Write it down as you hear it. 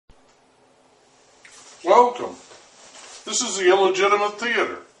Welcome. This is the Illegitimate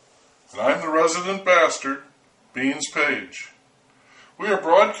Theater, and I'm the resident bastard, Beans Page. We are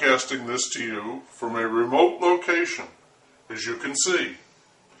broadcasting this to you from a remote location, as you can see.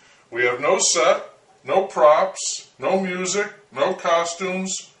 We have no set, no props, no music, no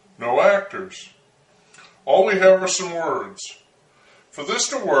costumes, no actors. All we have are some words. For this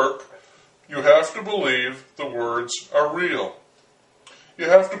to work, you have to believe the words are real. You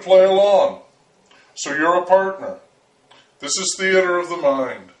have to play along. So you're a partner. This is theater of the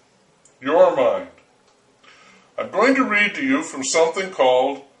mind. Your mind. I'm going to read to you from something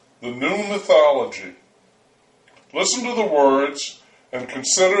called the New Mythology. Listen to the words and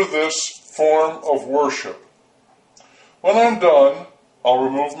consider this form of worship. When I'm done, I'll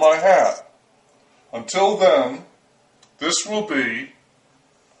remove my hat. Until then, this will be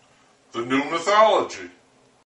the New Mythology.